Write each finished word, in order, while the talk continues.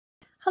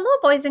Hello,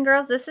 boys and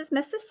girls. This is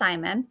Mrs.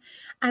 Simon.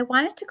 I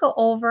wanted to go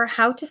over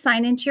how to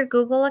sign into your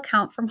Google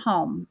account from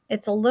home.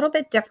 It's a little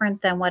bit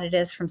different than what it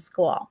is from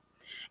school.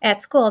 At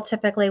school,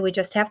 typically we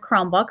just have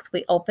Chromebooks.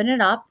 We open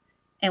it up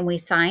and we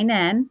sign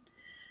in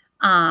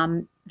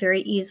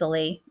very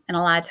easily. And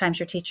a lot of times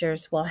your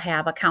teachers will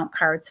have account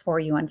cards for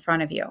you in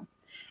front of you.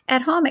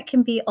 At home, it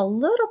can be a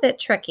little bit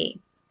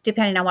tricky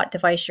depending on what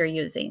device you're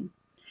using.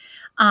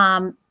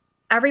 Um,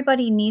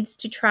 Everybody needs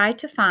to try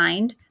to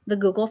find the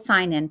Google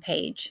sign-in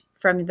page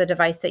from the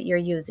device that you're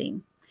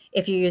using.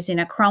 If you're using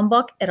a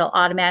Chromebook, it'll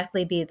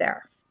automatically be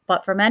there.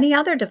 But from any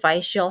other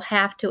device, you'll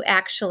have to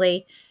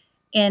actually,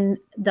 in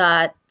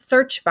the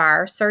search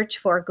bar, search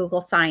for Google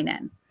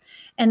sign-in.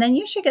 And then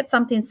you should get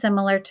something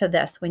similar to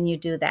this when you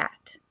do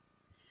that.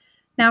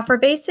 Now, for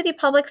Bay City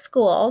Public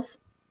Schools,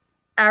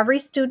 every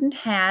student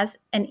has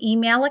an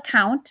email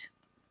account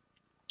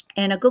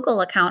and a Google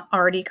account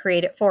already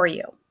created for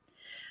you.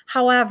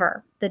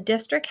 However, the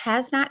district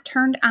has not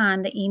turned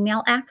on the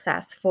email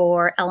access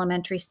for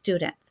elementary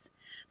students.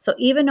 So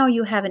even though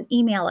you have an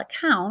email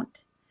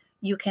account,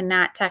 you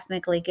cannot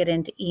technically get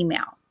into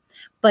email.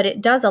 But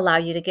it does allow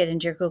you to get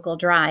into your Google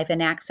Drive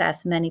and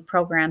access many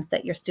programs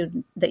that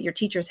your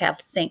teachers have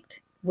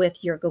synced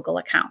with your Google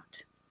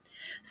account.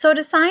 So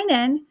to sign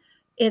in,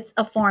 it's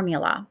a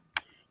formula.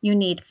 You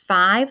need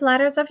 5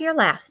 letters of your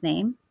last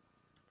name,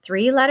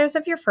 3 letters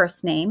of your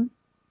first name,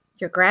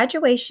 your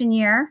graduation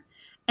year,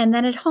 and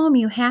then at home,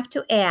 you have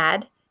to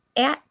add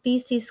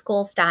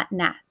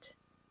 @bcschools.net.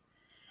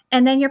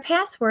 And then your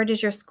password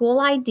is your school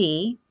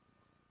ID,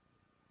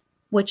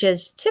 which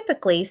is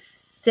typically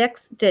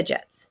 6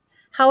 digits.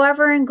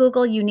 However, in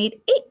Google, you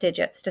need 8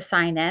 digits to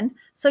sign in,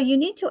 so you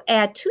need to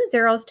add 2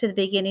 zeros to the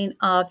beginning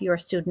of your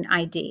student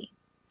ID.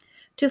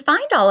 To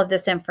find all of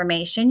this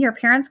information, your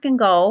parents can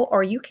go,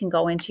 or you can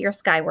go into your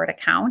Skyward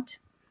account,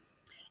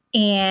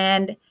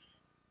 and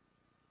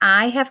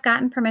I have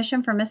gotten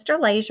permission from Mr.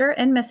 Leisure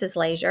and Mrs.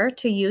 Leisure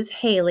to use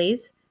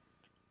Haley's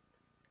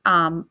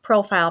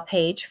profile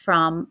page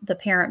from the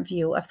parent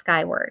view of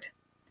Skyward,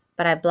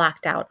 but I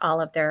blocked out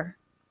all of their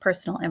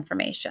personal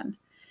information.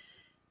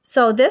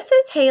 So this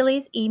is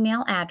Haley's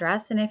email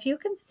address, and if you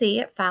can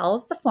see, it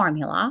follows the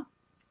formula.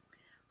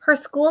 Her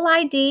school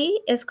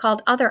ID is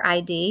called Other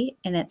ID,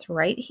 and it's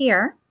right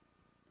here.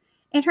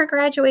 And her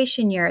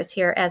graduation year is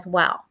here as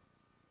well.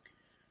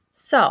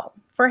 So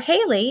for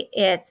Haley,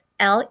 it's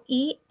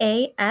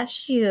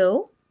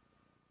Leasu,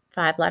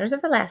 5 letters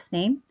of her last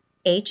name,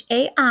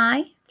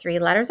 HAI, 3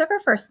 letters of her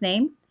first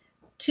name,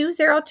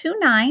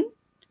 2029,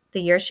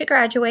 the year she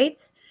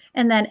graduates,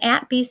 and then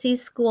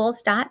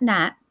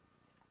 @bcschools.net.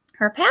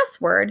 Her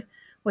password,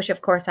 which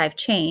of course I've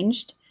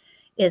changed,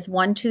 is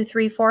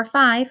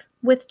 12345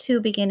 with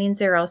 2 beginning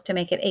zeros to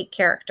make it 8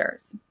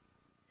 characters.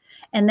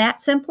 And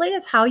that simply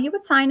is how you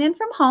would sign in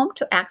from home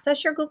to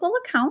access your Google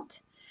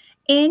account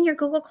in your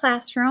Google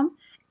Classroom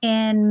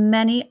and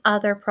many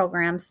other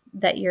programs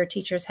that your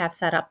teachers have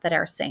set up that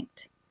are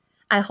synced.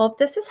 I hope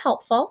this is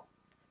helpful.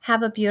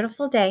 Have a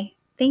beautiful day.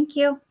 Thank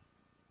you.